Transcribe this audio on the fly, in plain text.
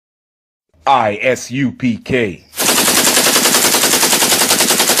I.S.U.P.K.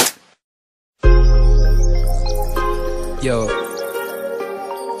 Yo,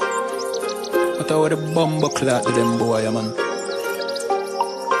 I thought the bomber clock to them boy, man.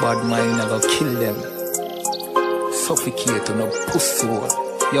 Bad mind never kill them. Suffocate to no pussy.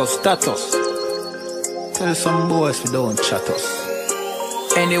 Yo, status. Tell some boys we don't chat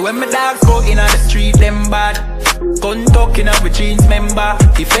us. Anyway, my dogs go in on the street, them bad. Gun talking up with jeans member.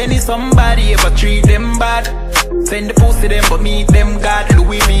 If any somebody ever treat them bad, send the pussy them but meet them God.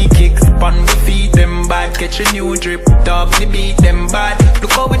 Louis V kicks pan we feed them bad. Catch a new drip, dogs we beat them bad.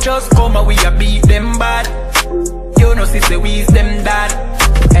 Look how we just come and we a beat them bad. You know sister we's them dad.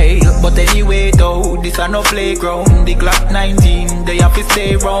 Hey, but anyway though, this a no playground. The Glock 19, they have to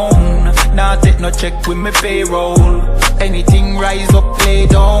stay round. Now take no check with me payroll. Anything rise up, lay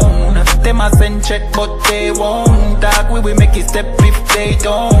down. Them a send check but they won't. Dog we make it step if they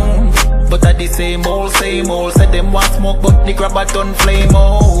don't. But at the same old, said them want smoke but the grab a ton flame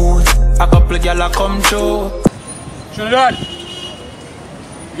out. A couple gyal a come through. Trinidad,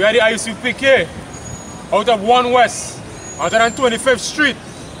 we are the I.S.U.P.K. out of 1 West, 125th Street,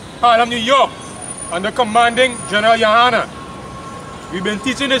 Harlem, New York, under commanding General Yohanna. We've been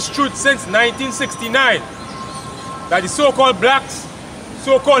teaching this truth since 1969, that the so-called blacks,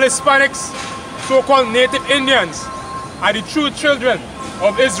 so-called Hispanics, so-called Native Indians are the true children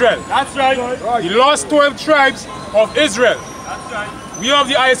of Israel. That's right. The lost 12 tribes of Israel. That's right. We of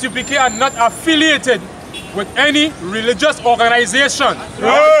the I.S.U.P.K. are not affiliated with any religious organization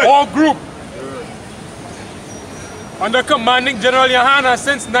or group. Under commanding General Yohanna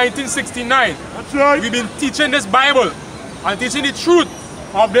since 1969. That's right. We've been teaching this Bible and teaching the truth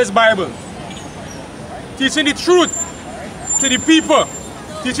of this Bible. Teaching the truth to the people.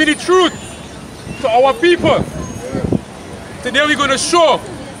 Teaching the truth to our people. Today we're going to show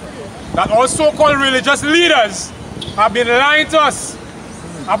that all so-called religious leaders have been lying to us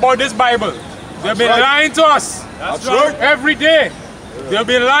about this Bible. They've been lying to us every day. They've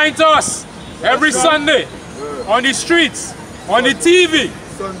been lying to us every Sunday. On the streets, on the TV,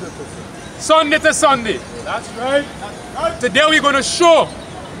 Sunday to Sunday. That's right. Today we're going to show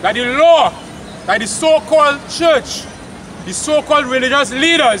that the law, that the so-called church, the so-called religious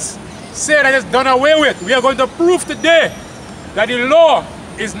leaders say that it's done away with. We are going to prove today that the law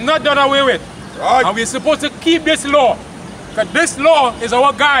is not done away with. Right. And we're supposed to keep this law, because this law is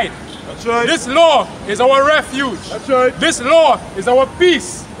our guide. That's right. This law is our refuge. That's right. This law is our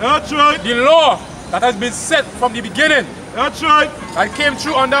peace. That's right. The law that has been set from the beginning. That's right. That came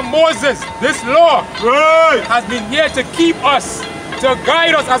through under Moses. This law has been here to keep us, to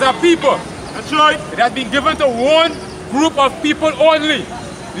guide us as a people. That's right. It has been given to one group of people only.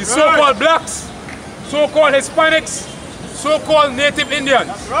 The so-called blacks, so-called Hispanics, so-called Native Indians.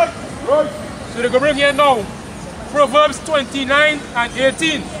 That's right. So they're going to bring here now Proverbs 29 and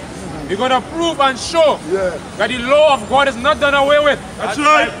 18. We're going to prove and show that the law of God is not done away with. That's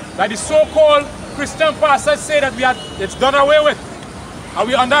right. That the so-called Christian pastors say that it's done away with. And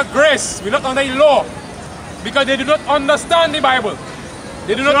we're under grace, we're not under the law. Because they do not understand the Bible.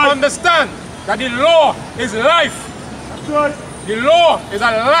 They do not understand that the law is life. That's right. The law is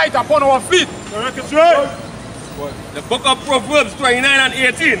a light upon our feet. That's right. The book of Proverbs 29 and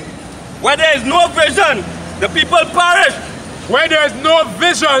 18. Where there is no vision, the people perish. Where there is no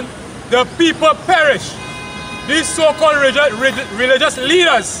vision, the people perish. These so-called religious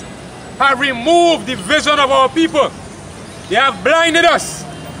leaders have removed the vision of our people. They have blinded us.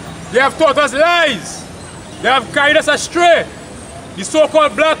 They have taught us lies. They have carried us astray. The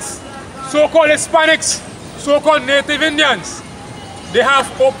so-called blacks, so-called Hispanics, so-called Native Indians, they have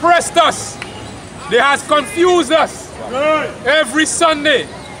oppressed us. They have confused us. Every Sunday,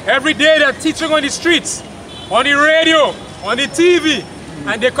 every day they're teaching on the streets, on the radio, on the TV,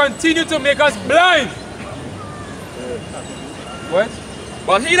 and they continue to make us blind. What?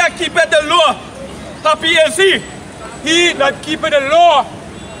 But he that keepeth the law, happy is he. He that keepeth the law,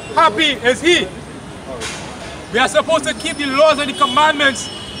 happy is he. We are supposed to keep the laws and the commandments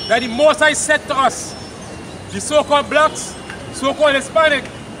that the Most High set to us. The so-called blacks, so-called Hispanic,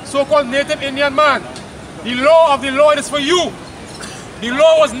 so-called Native Indian man. The law of the Lord is for you. The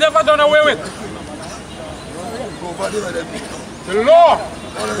law was never done away with. The law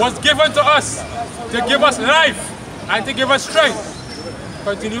was given to us to give us life and to give us strength.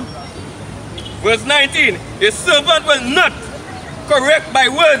 Continue. Verse 19. His servant will not correct by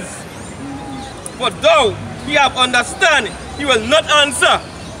words. For though he have understand, he will not answer.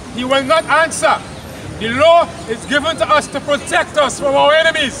 He will not answer. The law is given to us to protect us from our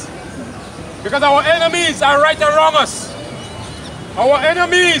enemies. Because our enemies are right around us. Our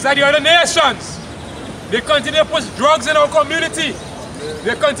enemies are the other nations. They continue to push drugs in our community.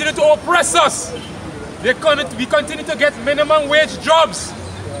 They continue to oppress us. We continue to get minimum wage jobs.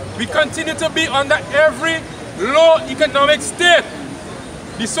 We continue to be under every low economic state.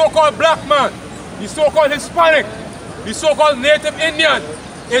 The so-called black man, the so-called Hispanic, the so-called Native Indian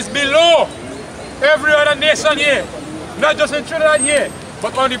is below every other nation here. Not just in Trinidad here,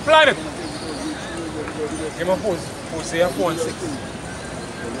 but on the planet. Give me Hosea 4:6.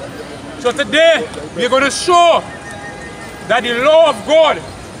 So today, we're going to show that the law of God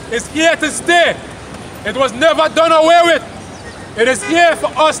is here to stay. It was never done away with. It is here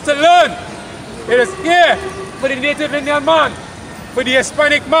for us to learn. It is here for the Native Indian man, for the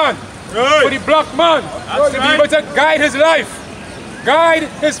Hispanic man, for the black man, to be able to guide his life, guide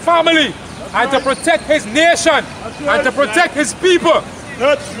his family, and to protect his nation, and to protect his people.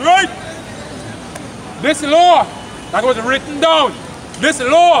 That's right. This law that was written down, this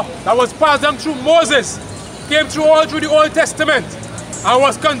law that was passed down through Moses, came through all through the Old Testament and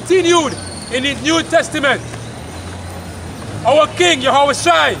was continued in the New Testament. Our King,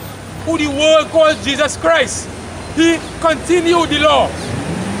 Yahushua, who the world calls Jesus Christ, he continued the law.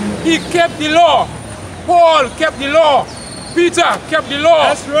 He kept the law. Paul kept the law. Peter kept the law.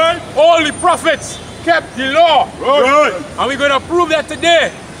 That's right. All the prophets kept the law. Right. And we're going to prove that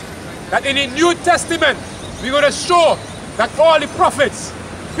today, that in the New Testament, we're going to show that all the prophets,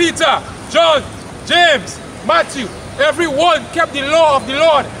 Peter, John, James, Matthew, everyone kept the law of the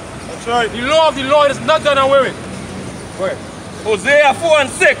Lord. That's right. The law of the Lord is not done away with. Go ahead. Hosea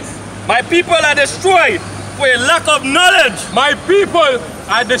 4:6. My people are destroyed for a lack of knowledge. My people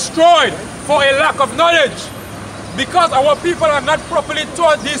are destroyed for a lack of knowledge. Because our people are not properly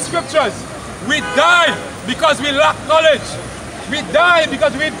taught these scriptures. We die because we lack knowledge. We die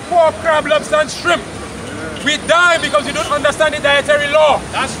because we eat pork, crab, lobster, and shrimp. We die because we don't understand the dietary law.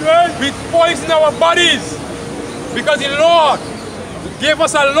 That's right. We poison our bodies because the Lord gave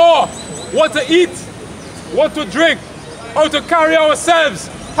us a law, what to eat, what to drink, how to carry ourselves,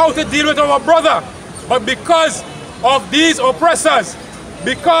 how to deal with our brother. But because of these oppressors,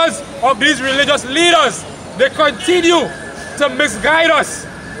 because of these religious leaders, they continue to misguide us.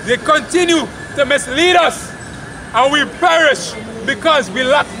 They continue to mislead us. And we perish because we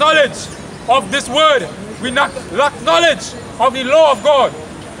lack knowledge of this word. We lack knowledge of the law of God.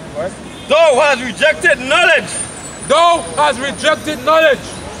 Thou hast rejected knowledge. Thou hast rejected knowledge.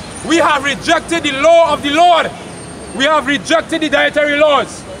 We have rejected the law of the Lord. We have rejected the dietary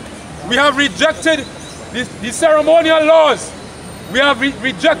laws. We have rejected the ceremonial laws. We have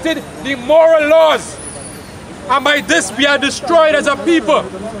rejected the moral laws. And by this we are destroyed as a people.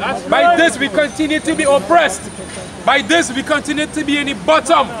 By this we continue to be oppressed. By this we continue to be in the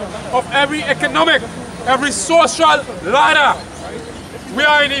bottom of every economic, every social ladder. We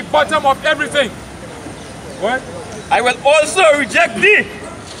are in the bottom of everything. What? I will also reject thee.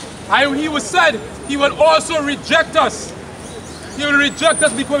 He was said he will also reject us. He will reject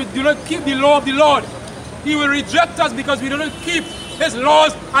us because we do not keep the law of the Lord. He will reject us because we do not keep his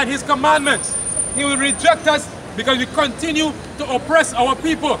laws and his commandments. He will reject us because we continue to oppress our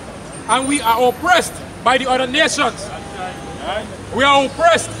people. And we are oppressed by the other nations. We are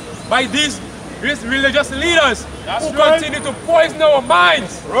oppressed by these religious leaders who continue to poison our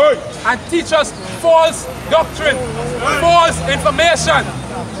minds and teach us false doctrine, false information.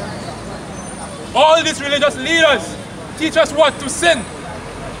 All these religious leaders teach us what? To sin.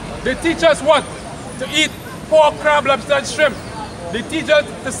 They teach us what? To eat pork, crab, lobster, and shrimp. They teach us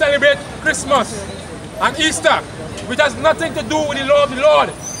to celebrate Christmas and Easter, which has nothing to do with the law of the Lord.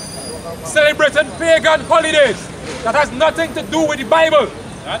 Celebrating pagan holidays that has nothing to do with the Bible.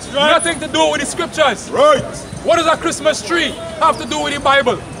 That's right. Nothing to do with the scriptures. Right. What does a Christmas tree have to do with the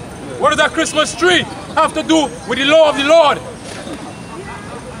Bible? What does a Christmas tree have to do with the law of the Lord?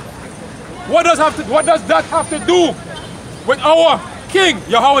 What does that have to do with our King,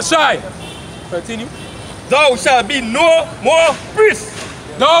 Yahushua? Continue. Thou shalt be no more priest.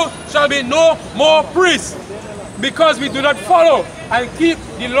 Thou shalt be no more priest, because we do not follow and keep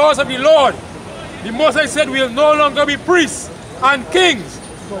the laws of the Lord. The Most High said we will no longer be priests and kings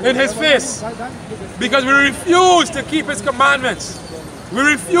in his face, because we refuse to keep his commandments. We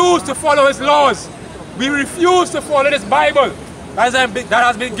refuse to follow his laws. We refuse to follow this Bible that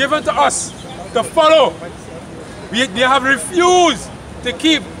has been given to us to follow. They have refused to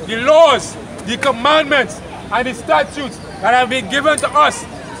keep the laws, the commandments, and the statutes that have been given to us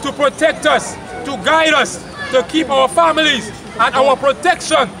to protect us, to guide us, to keep our families and our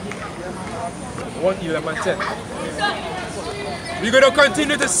protection. 1:11:10. We're going to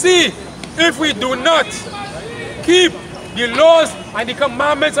continue to see if we do not keep the laws and the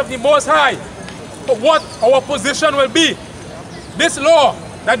commandments of the Most High, what our position will be. This law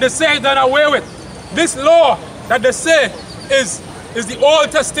that they say is done away with, this law that they say is the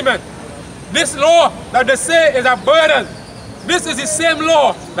Old Testament, this law that they say is a burden, this is the same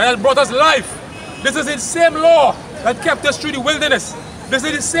law that has brought us life. This is the same law that kept us through the wilderness. This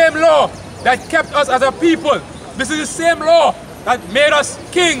is the same law that kept us as a people. This is the same law that made us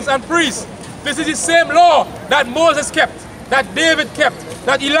kings and priests. This is the same law that Moses kept, that David kept,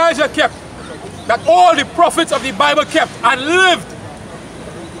 that Elijah kept, that all the prophets of the Bible kept and lived.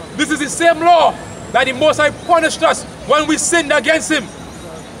 This is the same law that the Most High punished us when we sinned against Him.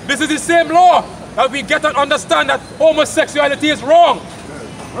 This is the same law that we get to understand that homosexuality is wrong.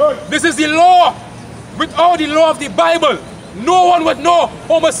 This is the law. Without the law of the Bible, no one would know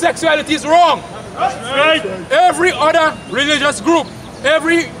homosexuality is wrong. Right. Every other religious group,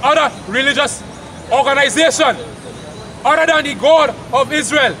 every other religious organization, other than the God of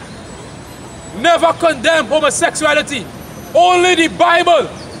Israel, never condemned homosexuality. Only the Bible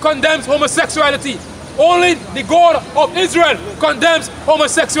condemns homosexuality. Only the God of Israel condemns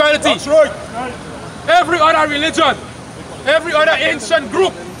homosexuality. That's right. Every other religion, every other ancient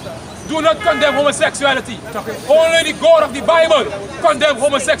group do not condemn homosexuality. Only the God of the Bible condemns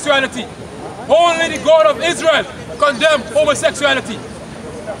homosexuality. Only the God of Israel condemns homosexuality.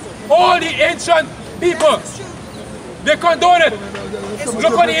 All the ancient people, they condone it.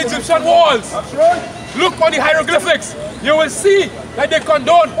 Look on the Egyptian walls. Look on the hieroglyphics. You will see that they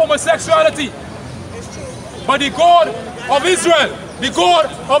condone homosexuality. But the God of Israel, the God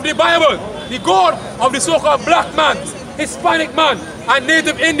of the Bible, the God of the so-called black man, Hispanic man, and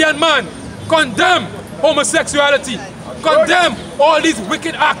Native Indian man condemn homosexuality, condemn all these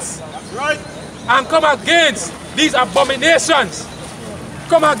wicked acts, and come against these abominations.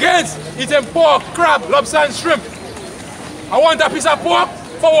 Come against eating pork, crab, lobster, and shrimp. I want a piece of pork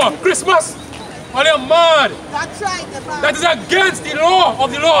for what? Christmas? Are you mad? That's right. That is against the law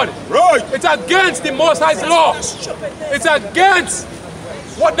of the Lord. Right. It's against the Most High's law. It's against.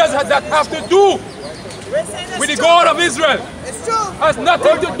 What does that have to do with the God of Israel? It's true. Has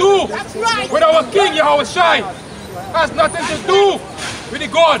nothing to do That's right. with our King Yahushua. Has nothing to do with the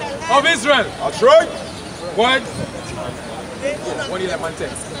God of Israel. That's right. What? 111 and 10.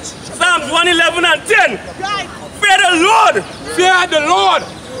 Psalms 111 and 10. Right. Fear the Lord Fear the Lord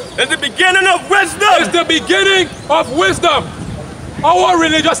is the beginning of is wisdom. the beginning of wisdom. Our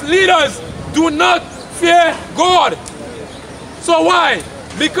religious leaders do not fear God. So why?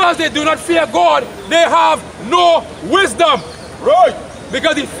 Because they do not fear God, they have no wisdom. Right.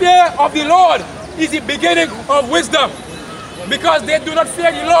 Because the fear of the Lord is the beginning of wisdom. Because they do not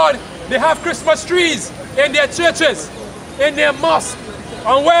fear the Lord, they have Christmas trees in their churches, in their mosques,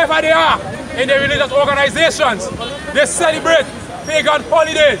 and wherever they are, in their religious organizations. They celebrate pagan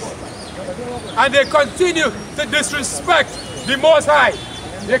holidays. And they continue to disrespect the Most High.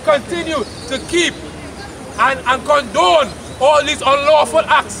 They continue to keep and condone all these unlawful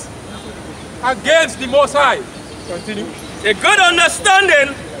acts against the Most High. Continue. A good understanding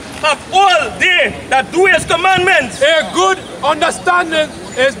of all they that do His commandments. A good understanding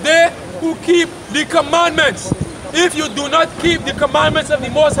is they who keep the commandments. If you do not keep the commandments of the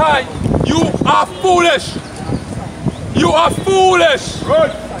Most High, you are foolish. You are foolish.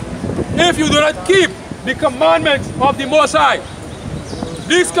 Right. If you do not keep the commandments of the Most High.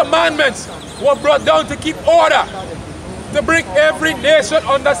 These commandments were brought down to keep order, to bring every nation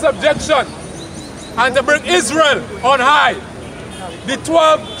under subjection, and to bring Israel on high. The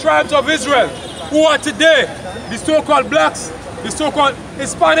 12 tribes of Israel, who are today the so-called blacks, the so-called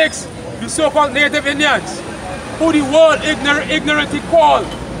Hispanics, the so-called Native Indians, who the world ignorantly call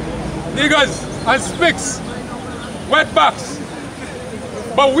niggers and spicks, wetbacks.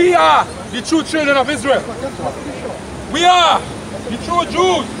 But we are the true children of Israel. We are the true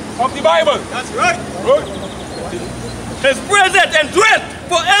Jews of the Bible. That's right. His praise endureth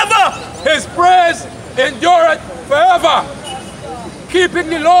forever. His praise endureth forever. Keeping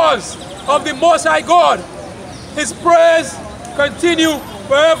the laws of the Most High God, His praise continue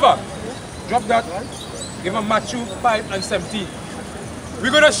forever. Drop that. Give him Matthew 5 and 17.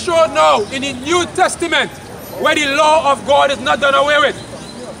 We're going to show now in the New Testament where the law of God is not done away with.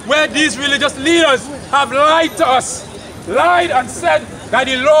 Where these religious leaders have lied to us. Lied and said that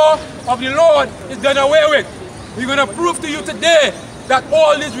the law of the Lord is done away with. We're going to prove to you today that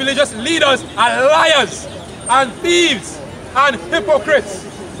all these religious leaders are liars and thieves and hypocrites.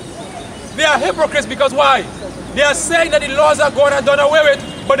 They are hypocrites because why? They are saying that the laws of God are done away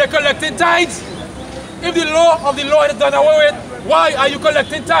with, but they're collecting tithes. If the law of the Lord is done away with, why are you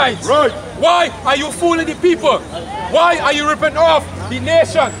collecting tithes? Right. Why are you fooling the people? Why are you ripping off the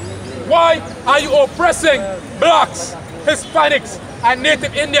nation? Why are you oppressing blacks, Hispanics, and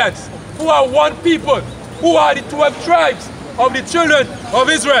Native Indians, who are one people, who are the 12 tribes of the children of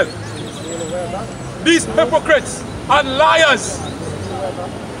Israel? These hypocrites and liars,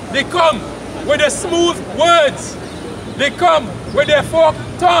 they come with their smooth words, they come with their forked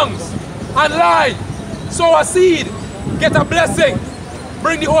tongues and lie, sow a seed, get a blessing,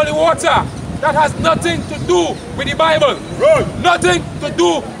 bring the holy water. That has nothing to do with the Bible. Right. Nothing to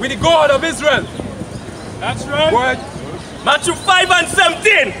do with the God of Israel. That's right. Go ahead. Matthew 5 and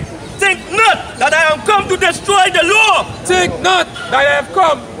 17. Think not that I am come to destroy the law. Think not that I have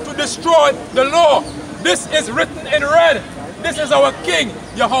come to destroy the law. This is written in red. This is our King,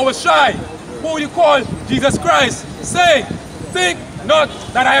 Yahawashi, who you call Jesus Christ, saying, think not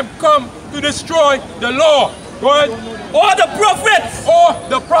that I am come to destroy the law. Go ahead. Or the prophets. Or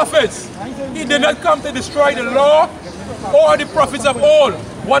the prophets. He did not come to destroy the law or the prophets of old.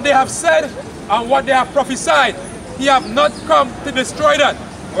 What they have said and what they have prophesied. He have not come to destroy that.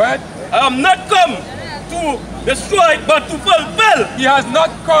 Go ahead. I am not come to destroy but to fulfill. He has not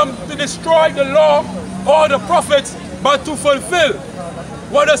come to destroy the law or the prophets but to fulfill.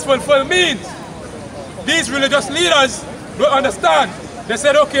 What does fulfill mean? These religious leaders don't understand. They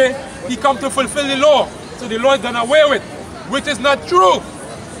said, okay, he come to fulfill the law. So the law is done away with, which is not true,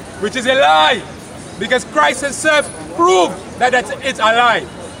 which is a lie, because Christ himself proved that it's a lie.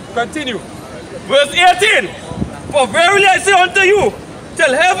 Continue. Verse 18. For verily I say unto you,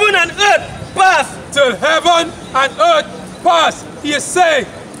 till heaven and earth pass. Till heaven and earth pass. He is saying,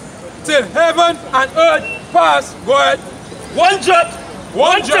 till heaven and earth pass. Go ahead. One jot,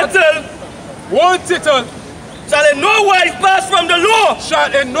 one tittle, one tittle shall in no wise pass from the law.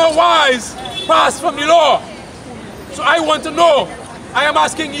 Shall in no wise pass from the law. So I want to know, I am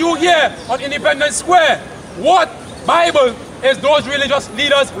asking you here on Independence Square, what Bible is those religious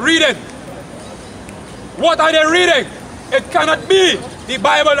leaders reading? What are they reading? It cannot be the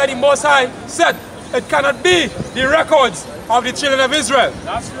Bible that the Most High said. It cannot be the records of the children of Israel.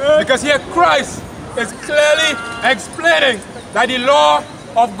 That's right. Because here Christ is clearly explaining that the law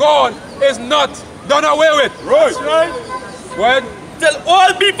of God is not done away with. Right. That's right. When till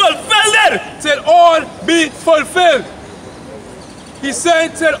all be fulfilled. Till all be fulfilled. He said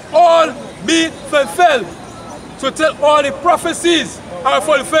till all be fulfilled. So till all the prophecies are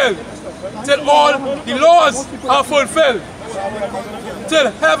fulfilled. Till all the laws are fulfilled.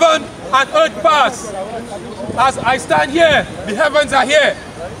 Till heaven and earth pass. As I stand here, the heavens are here.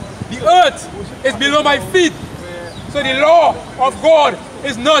 The earth is below my feet. So the law of God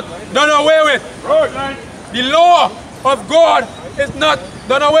is not done away with. Right. The law of God is not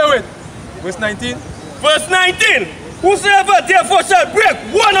done away with. Verse 19. Verse 19. Whosoever therefore shall break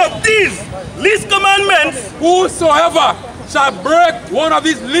one of these least commandments. Whosoever shall break one of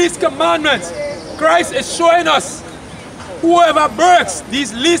these least commandments. Christ is showing us whoever breaks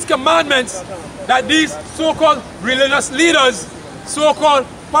these least commandments that these so-called religious leaders, so-called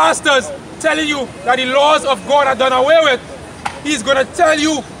pastors telling you that the laws of God are done away with, he's going to tell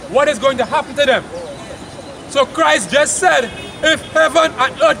you what is going to happen to them. So Christ just said, if heaven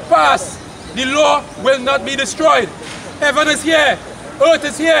and earth pass, the law will not be destroyed. Heaven is here, earth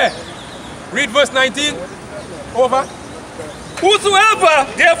is here. Read verse 19. Over.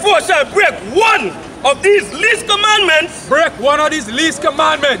 Whosoever therefore shall break one of these least commandments. Break one of these least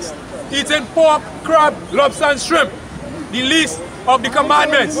commandments. Eating pork, crab, lobster and shrimp. The least of the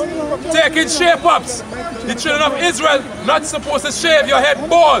commandments. Taking shape-ups. The children of Israel not supposed to shave your head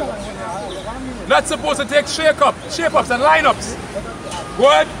bald. Not supposed to take shape-ups and line-ups.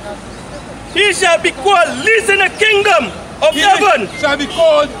 What? He shall be called least in the kingdom of heaven. Shall be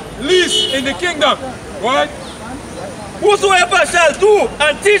called least in the kingdom. What? Whosoever shall do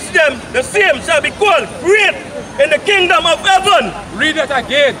and teach them the same shall be called great in the kingdom of heaven. Read that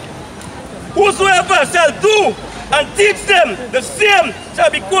again. Whosoever shall do and teach them the same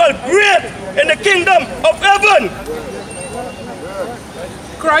shall be called great in the kingdom of heaven.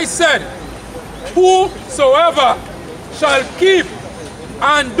 Christ said, whosoever shall keep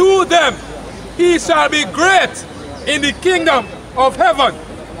and do them, he shall be great in the kingdom of heaven.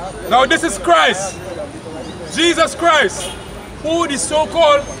 Now this is Christ, Jesus Christ, who the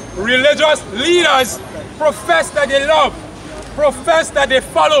so-called religious leaders profess that they love, profess that they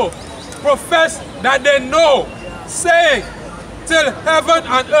follow, profess that they know, saying, till heaven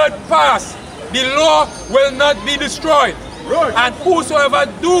and earth pass, the law will not be destroyed. Right. And whosoever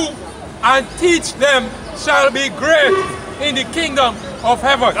do and teach them shall be great in the kingdom of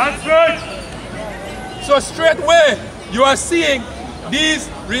heaven. That's right. So straightway you are seeing these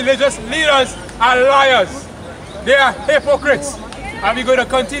religious leaders are liars. They are hypocrites. And we're going to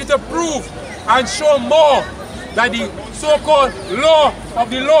continue to prove and show more that the so-called law of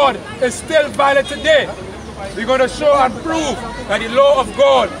the Lord is still valid today. We're going to show and prove that the law of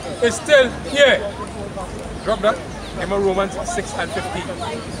God is still here. Drop that. In Romans 6 and 15.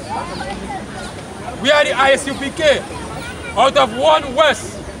 We are the I.S.U.P.K. out of 1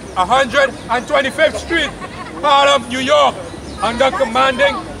 West 125th Street, Harlem, New York, under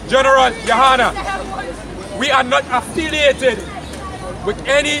commanding General Yahanna. We are not affiliated with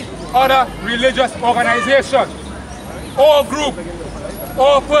any other religious organization or group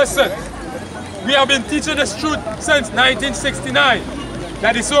or person. We have been teaching this truth since 1969,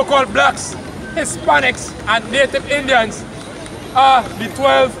 that the so-called blacks, Hispanics, and Native Indians are the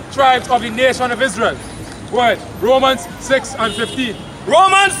 12 tribes of the nation of Israel. Go ahead. Romans 6 and 15.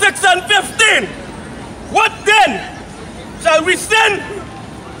 Romans 6 and 15. What then? Shall we sin?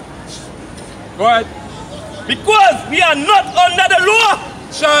 Go ahead. Because we are not under the law.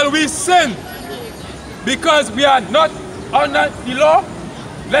 Shall we sin because we are not under the law?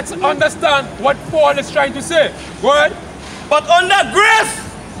 Let's understand what Paul is trying to say. Go ahead. But under grace.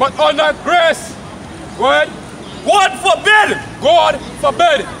 But under grace. Go ahead. God forbid. God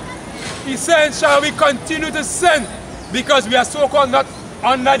forbid. He said, shall we continue to sin because we are so-called not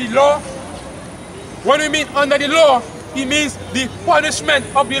under the law? When we mean under the law, it means the punishment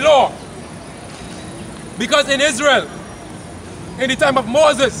of the law. Because in Israel, in the time of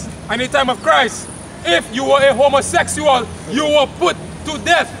Moses and in the time of Christ, if you were a homosexual, you were put to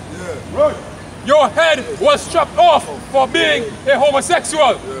death. Yeah. Right. Your head was chopped off for being a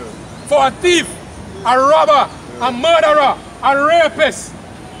homosexual, for a thief, a robber, a murderer, a rapist.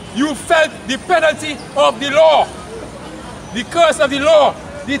 You felt the penalty of the law, the curse of the law,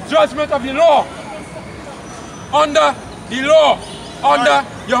 the judgment of the law. Under the law, under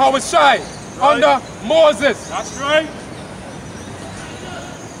Yahweh, under Moses. That's right.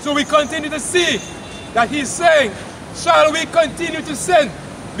 So we continue to see that he's saying, shall we continue to sin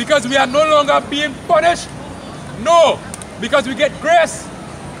because we are no longer being punished? No, because we get grace.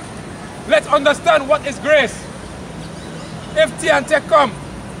 Let's understand what is grace. If TNT come,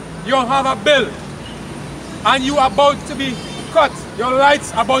 you have a bill and you are about to be cut, your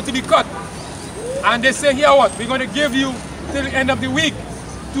lights are about to be cut, and they say, here what, we're going to give you till the end of the week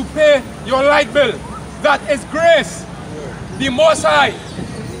to pay your light bill. That is grace. The Most High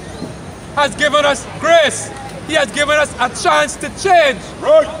has given us grace. He has given us a chance to change,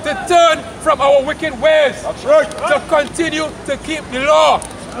 to turn from our wicked ways, to continue to keep the law,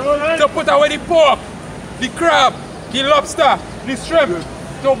 to put away the pork, the crab, the lobster, the shrimp,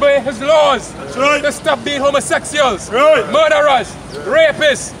 to obey his laws, to stop being homosexuals, murderers,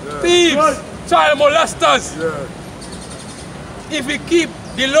 rapists, thieves, child molesters. If we keep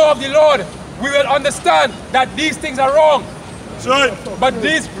the law of the Lord, we will understand that these things are wrong. But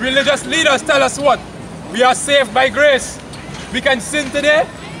these religious leaders tell us what? We are saved by grace. We can sin today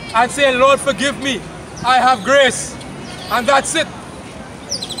and say, Lord, forgive me. I have grace. And that's it.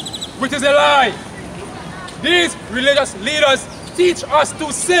 Which is a lie. These religious leaders teach us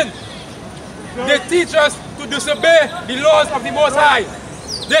to sin. They teach us to disobey the laws of the Most High.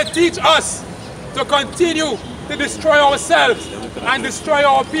 They teach us to continue to destroy ourselves and destroy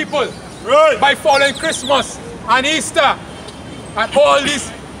our people by following Christmas and Easter and all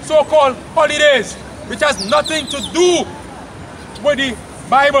these so-called holidays, which has nothing to do with the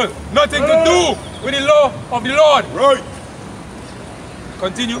Bible, nothing to do with the law of the Lord.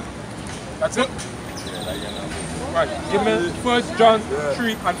 Continue. That's it. Right. Give me 1 John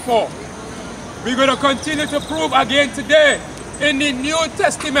 3 and 4. We're going to continue to prove again today in the New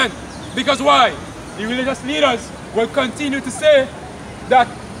Testament. Because why? The religious leaders will continue to say that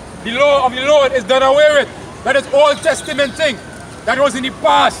the law of the Lord is done away with. That is Old Testament thing. That was in the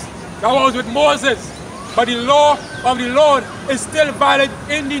past. That was with Moses. But the law of the Lord is still valid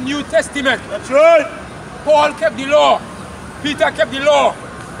in the New Testament. That's right. Paul kept the law. Peter kept the law.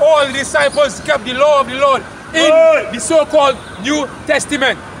 All the disciples kept the law of the Lord in the so-called New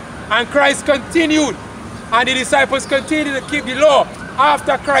Testament. And Christ continued. And the disciples continued to keep the law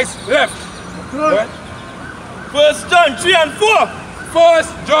after Christ left. 1 John 3 and 4. 1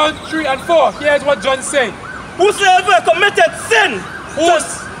 John 3 and 4. Here's what John said. Whosoever committed sin,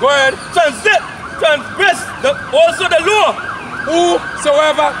 Go ahead. transgress also the law.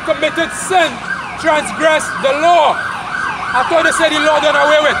 Whosoever committed sin, transgress the law. I thought they said the law done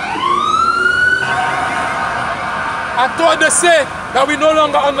away with. I thought they said that we're no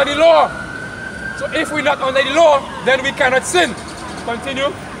longer under the law. So if we're not under the law, then we cannot sin.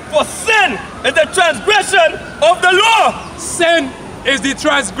 Continue. For sin is the transgression of the law. Sin is the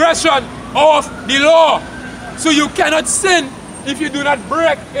transgression of the law. So you cannot sin if you do not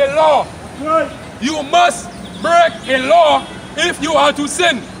break a law. You must break a law if you are to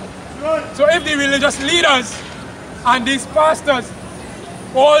sin. So if the religious leaders and these pastors,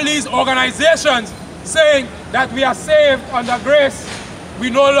 all these organizations saying that we are saved under grace, we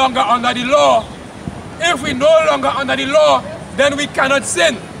no longer under the law. If we no longer under the law, then we cannot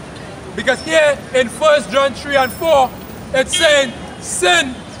sin. Because here in 1 John 3 and 4, it's saying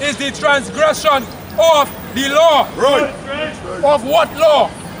sin is the transgression of the law. Right. Of what law?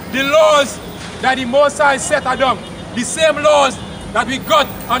 The laws that the Most High set down. The same laws that we got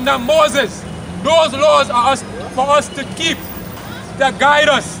under Moses. Those laws are for us to keep, to guide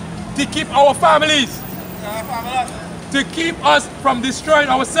us, to keep our families, to keep us from destroying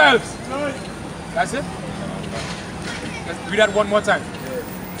ourselves. That's it? Let's read that one more time.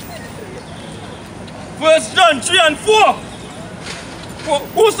 1 John 3 and 4. For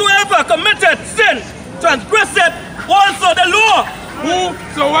whosoever committed sin transgresseth also the law.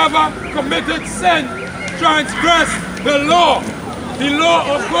 Whosoever committed sin transgressed the law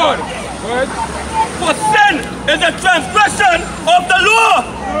of God. Right? For sin is the transgression of the law.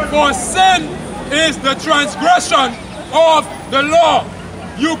 For sin is the transgression of the law.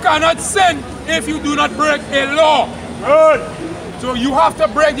 You cannot sin if you do not break a law. Right. So you have to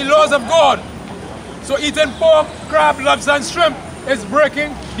break the laws of God. So eating pork, crab, lobster and shrimp is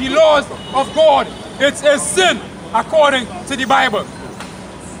breaking the laws of God. It's a sin according to the Bible.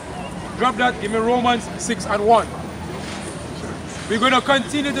 Drop that, give me Romans 6 and 1. We're going to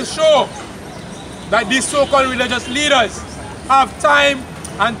continue to show that these so-called religious leaders have time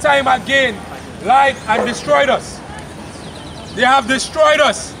and time again lied and destroyed us. They have destroyed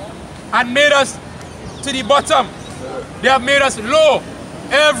us and made us to the bottom. They have made us low.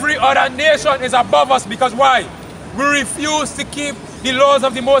 Every other nation is above us because why? We refuse to keep the laws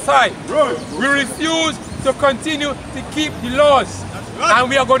of the Most High. We refuse to continue to keep the laws. And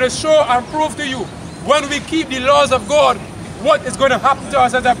we are going to show and prove to you, when we keep the laws of God, what is going to happen to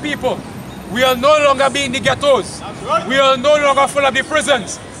us as a people. We will no longer be in the ghettos. We will no longer full of the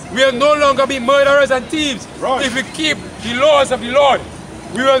prisons. We will no longer be murderers and thieves. If we keep the laws of the Lord,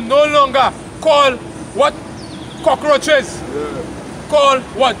 we will no longer call what? Cockroaches. Call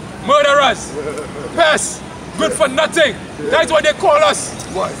what? Murderers. Pests. Good for nothing. That's what they call us.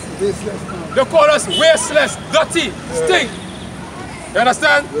 They call us wasteless, dirty, stink. You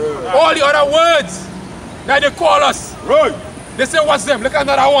understand? All the other words that they call us. They say, what's them? Look at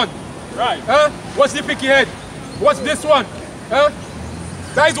another one. Huh? What's the picky head? What's this one? Huh?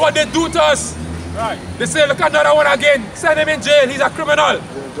 That is what they do to us. They say, look at another one again. Send him in jail. He's a criminal.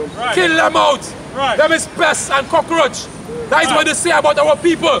 Kill them out. Them is pests and cockroach. That is what they say about our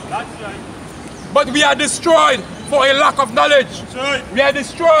people. But we are destroyed for a lack of knowledge. We are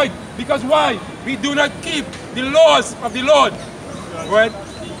destroyed because why? We do not keep the laws of the Lord. Right?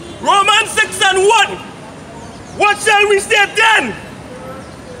 Romans 6 and 1. What shall we say then?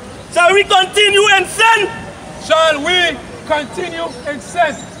 Shall we continue in sin? Shall we continue in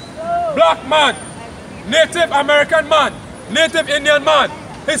sin? Black man, Native American man, Native Indian man,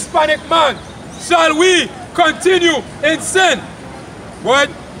 Hispanic man, shall we continue in sin? What?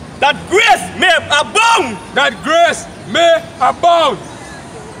 That grace may abound. That grace may abound.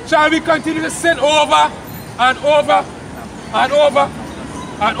 Shall we continue to sin over and over and over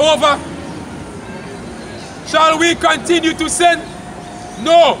and over? Shall we continue to sin?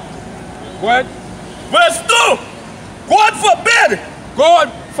 No. What? Verse 2. God forbid.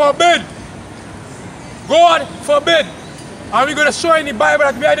 God forbid. God forbid. And we're going to show in the Bible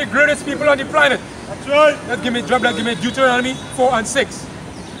that we are the greatest people on the planet. That's right. Let's give me, drop that, give me Deuteronomy 4 and 6.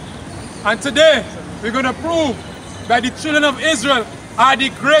 And today, we're going to prove that the children of Israel are the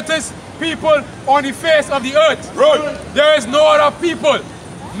greatest people on the face of the earth. Right. There is no other people,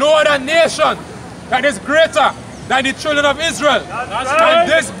 no other nation that is greater than the children of Israel. And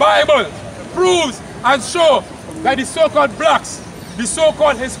this Bible proves and shows that the so-called blacks, the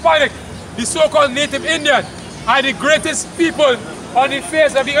so-called Hispanic, the so-called Native Indian are the greatest people on the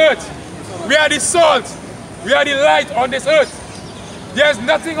face of the earth. We are the salt, we are the light on this earth. There is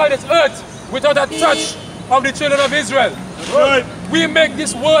nothing on this earth without a touch of the children of Israel. Right. We make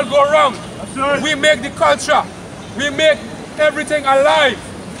this world go round. Right. We make the culture. We make everything alive.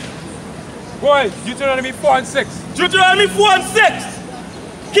 Go ahead, Deuteronomy 4 and 6. Deuteronomy 4 and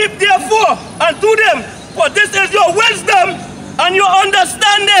 6. Keep therefore and do them, for this is your wisdom and your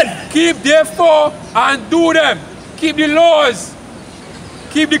understanding. Keep therefore and do them. Keep the laws.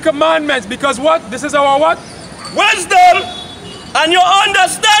 Keep the commandments. Because what? This is our what? Wisdom and your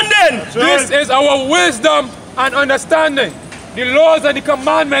understanding. This is our wisdom and understanding. the laws and the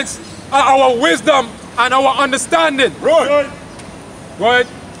commandments are our wisdom and our understanding. Right. Right?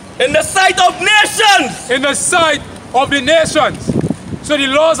 In the sight of nations. In the sight of the nations. So the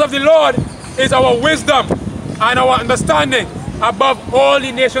laws of the Lord is our wisdom and our understanding above all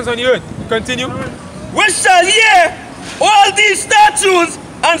the nations on the earth. Continue. We shall hear all these statutes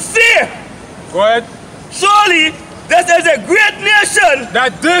and say, Go ahead. surely this is a great nation.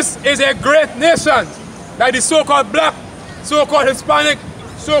 That this is a great nation. That the so-called black, so-called Hispanic,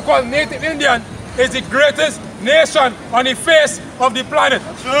 so-called Native Indian is the greatest nation on the face of the planet.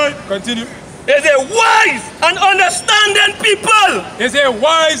 That's right. Continue. Is a wise and understanding people. Is a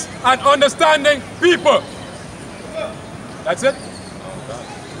wise and understanding people. That's it.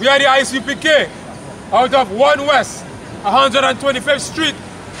 We are the I.S.U.P.K. out of 1 West, 125th Street,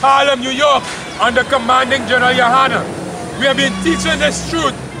 Harlem, New York, under commanding General Yahanna. We have been teaching this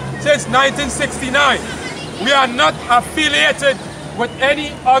truth since 1969. We are not affiliated with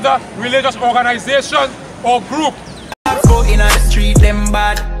any other religious organization or group. Go in on the street, them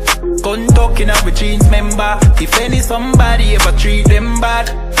bad. Gun talking up with jeans member. If any somebody ever treat them bad,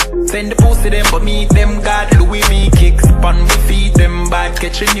 send the post to them but meet them God. Louis V kicks on we feed them bad.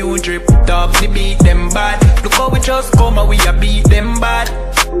 Catch a new drip, dogs we beat them bad. Look how we just come and we a beat them bad.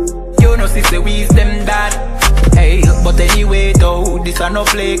 You know sister we is them dad. Hey, but anyway though, this a no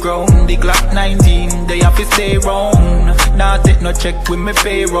playground. The Glock 19, they have to stay round. Now take no check with me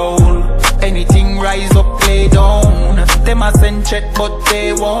payroll. Anything rise up, play down. Them a send check but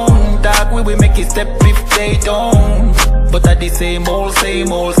they won't. Dog we will make it step if they don't. But at the same old,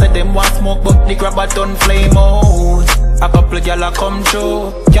 said them want smoke but the grab a ton flame out. A couple gyal a come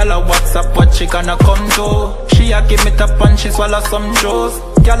through. Gyal a WhatsApp what she gonna come to. She a give me tap and she swallow some juice.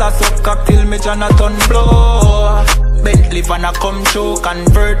 Gyal a suck cock till me Jonathan blow. Bentley van a come through.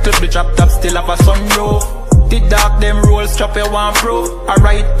 Convertible drop top still have a sunroof. The dog them roll strap you one proof.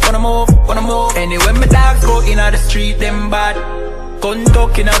 Alright, wanna move. Anyway my dogs go in on the street them bad. Gun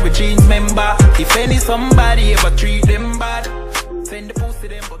talking up with jeans member. If any somebody ever treat them bad, send the post to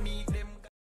them but me.